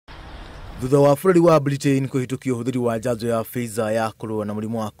Thutha wa bũrũri wa Britain kũhĩtũkia ũhũthĩri wa njanjo ya phizer ya kũrũa na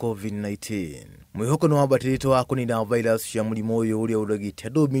mũrimũ wa COVID-19. Mwĩhoko nĩ wambatĩrĩte wa kũnina virus cia mũrimũ ũyũ ũrĩa ũragĩte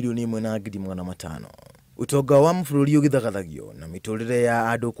andũ milioni 1.5. Ũtonga wa mabũrũri ũgĩthagathagio na mĩtũrĩre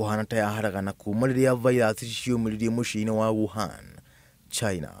ya andũ kũhana ta yaharagana kuma rĩrĩa virus ciumĩririe mũciĩ-inĩ wa Wuhan,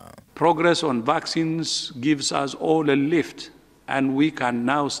 China. Progress on vaccines gives us all a lift, and we can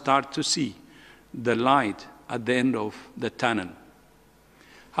now start to see the light at the end of the tunnel.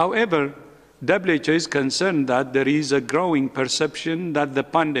 However, WHO is concerned that there is a growing perception that the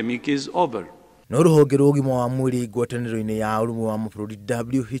pandemic is over. No rũhonge rwa ũgima wa mwĩrĩ ngwatanĩro-inĩ ya ũrũmwe wa mabũrũri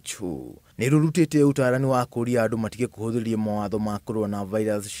WHO nĩ rũrutĩte ũtaarani wa kũria andũ matige kũhũthĩria mawatho ma kũrũa na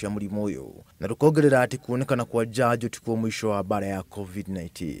virus cia mũrimũ ũyũ, na rũkongerera atĩ kuonekana kwa njanjo ti kuo mũico wa bara ya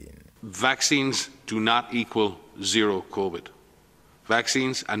COVID-19. Vaccines do not equal zero COVID.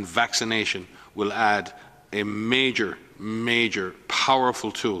 Vaccines and vaccination will add a major,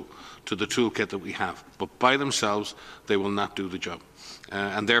 powerful tool to the toolkit that we have. But by themselves, they will not do the job.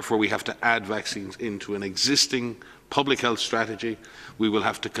 And therefore, we have to add vaccines into an existing public health strategy. We will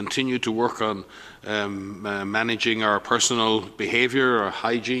have to continue to work on managing our personal behaviour, our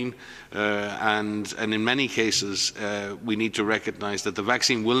hygiene, and in many cases, we need to recognise that the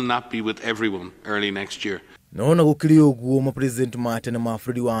vaccine will not be with everyone early next year. No na gũkĩrĩ ũguo mapresident ma tene ma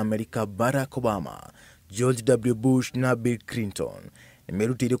bũrũri wa Amerika Barrack Obama, George W. Bush na Bill Clinton nĩ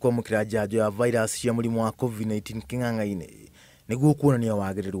merutĩire kwamũkĩra njanjo ya virus cia mũrimũ wa COVID-19 kĩng'ang'a-inĩ nĩguo kuonania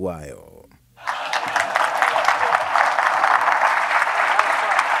wagĩrĩru wayo.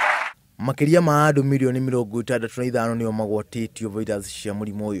 Makĩria ma andũ milioni 65 nĩo magwatĩtio virus cia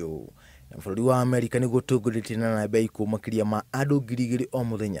mũrimũ ũyũ, na bũrũri wa Amerika nĩ gũtũngũrĩtie na namba ya ikuũ makĩria ma andũ 2,000 o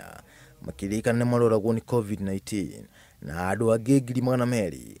mũthenya makĩrĩkana nĩ maroragwo nĩ COVID-19 na andũ angĩ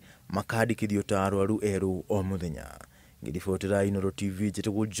 200,000 makandĩkithio ta arwaru erũ o mũthenya. Ngĩribotera Inooro TV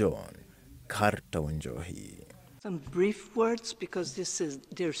njĩtagwo John Carter Wanjohi. Some brief words because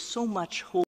there's so much hope.